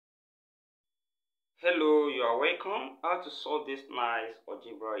Hello, you are welcome. How to solve this nice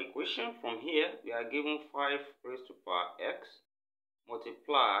algebra equation? From here, we are given 5 raised to power x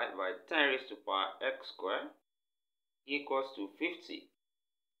multiplied by 10 raised to power x squared equals to 50.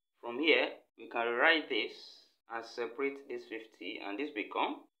 From here, we can rewrite this and separate this 50, and this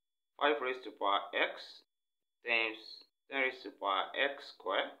become 5 raised to power x times 10 raised to power x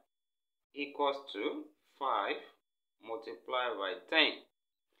squared equals to 5 multiplied by 10.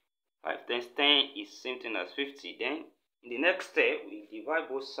 5 times 10 is same thing as 50. Then in the next step, we divide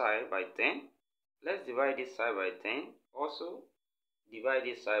both sides by 10. Let's divide this side by 10. Also divide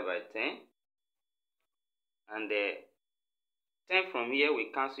this side by 10. And the 10 from here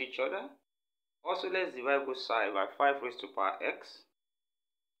we cancel each other. Also let's divide both sides by 5 raised to power x.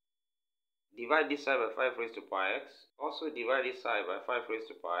 Divide this side by 5 raised to power x. Also divide this side by 5 raised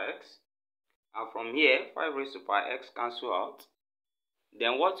to power x. And from here 5 raised to power x cancel out.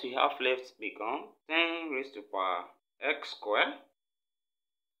 Then what we have left become 10 raised to power x squared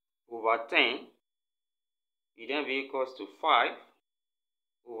over 10 will then be equals to 5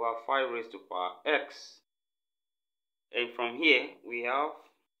 over 5 raised to power x. And from here we have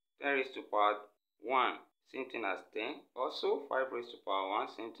 10 raised to power 1, same thing as 10. Also 5 raised to power 1,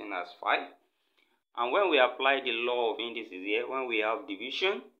 same thing as 5. And when we apply the law of indices here, when we have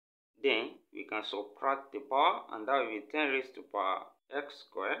division, then we can subtract the power, and that will be 10 raised to power x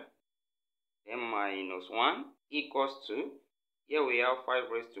squared then minus 1 equals to, here we have 5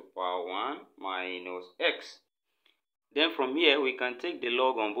 raised to power 1 minus x. Then from here we can take the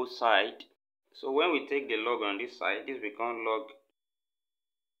log on both sides. So when we take the log on this side, this becomes log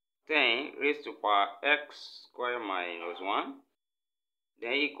 10 raised to power x squared minus 1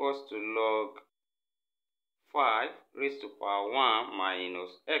 then equals to log 5 raised to power 1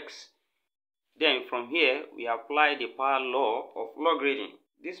 minus x. Then from here, we apply the power law of logarithm.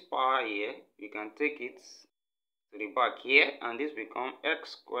 This power here, we can take it to the back here, and this becomes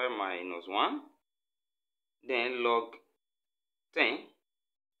x squared minus 1. Then log 10,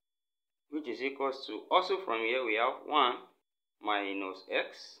 which is equals to, also from here, we have 1 minus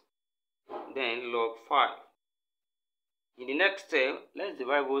x. Then log 5. In the next step, let's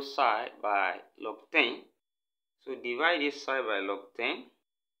divide both sides by log 10. So divide this side by log 10.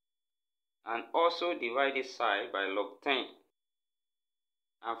 And also divide this side by log 10.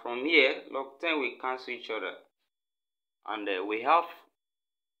 And from here, log 10 will cancel each other. And we have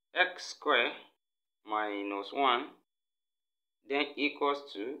x squared minus 1 then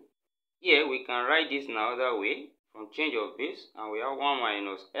equals to, here we can write this in another way from change of base, and we have 1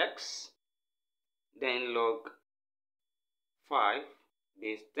 minus x then log 5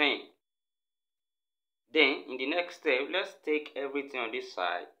 base 10. Then in the next step, let's take everything on this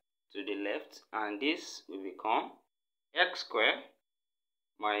side to the left, and this will become x squared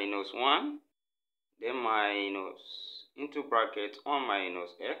minus 1 then minus into bracket 1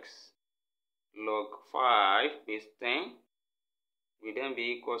 minus x log 5 base 10 will then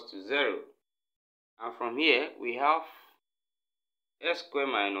be equals to 0. And from here we have x squared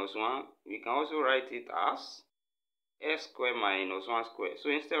minus 1. We can also write it as x squared minus 1 squared. So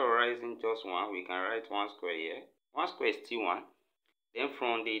instead of writing just 1, we can write 1 squared here. 1 squared is still 1. Then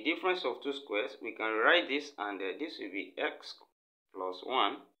from the difference of two squares, we can write this, and this will be x plus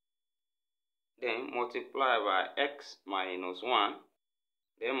 1. Then multiply by x minus 1.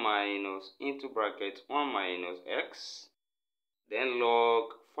 Then minus into bracket 1 minus x. Then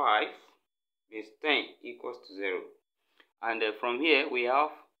log 5 base 10 equals to 0. And from here, we have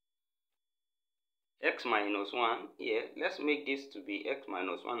x minus 1 here. Let's make this to be x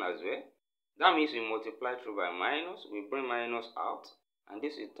minus 1 as well. That means we multiply through by minus. We bring minus out, and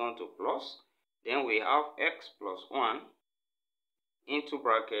this is turned to plus. Then we have x plus 1 into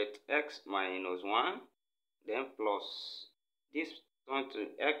bracket x minus 1 then plus this turned to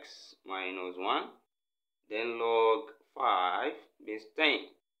x minus 1 then log 5 base 10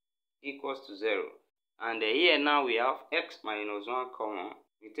 equals to 0. And here now we have x minus 1 common.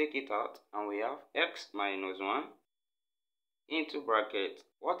 We take it out, and we have x minus 1 into bracket.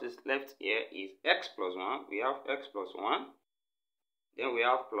 What is left here is x plus 1. We have x plus 1. Then we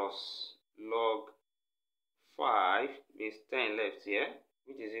have plus log 5 base 10 left here,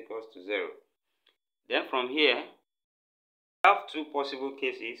 which is equals to 0. Then from here, we have two possible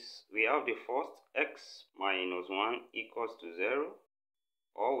cases. We have the first, x minus 1 equals to 0.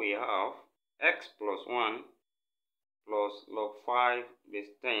 Or we have x plus 1 plus log 5 base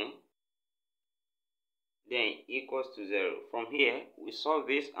 10 then equals to 0. From here, we solve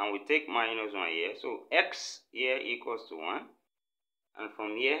this and we take minus 1 here. So x here equals to 1. And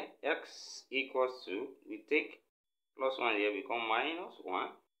from here, x equals to, we take plus 1 here become minus 1.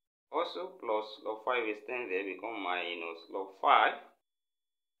 Also plus log 5 base 10 there become minus log 5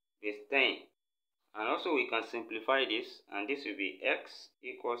 base 10. And also we can simplify this, and this will be x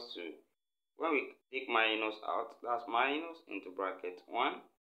equals to, when we take minus out, that's minus into bracket 1,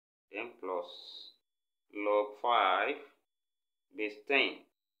 then plus log 5 base 10.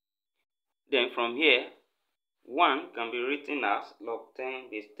 Then from here, 1 can be written as log 10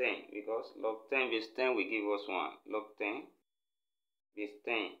 base 10, because log 10 base 10 will give us 1. Log 10 base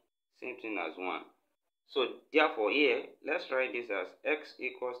 10, same thing as 1. So therefore here, let's write this as x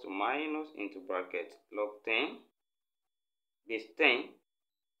equals to minus into bracket log 10 base 10,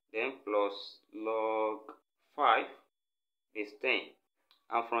 then plus log 5 base 10.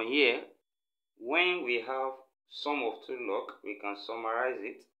 And from here, when we have sum of two log, we can summarize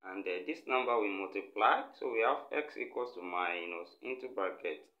it, and this number will multiply. So we have x equals to minus into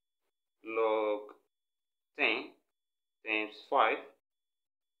bracket log 10 times 5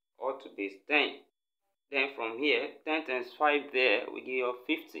 all to base 10. Then from here, 10 times 5 there will give us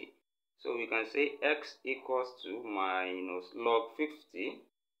 50. So we can say x equals to minus log 50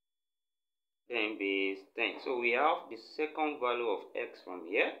 then base 10. So we have the second value of x from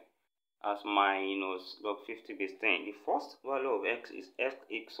here as minus log 50 base 10. The first value of x is x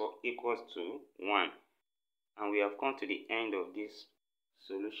equals to 1. And we have come to the end of this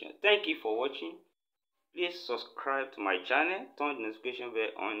solution. Thank you for watching. Please subscribe to my channel, turn the notification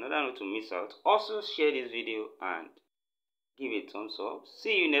bell on in order not to miss out. Also share this video and give it a thumbs up.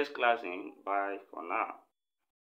 See you next class and bye for now.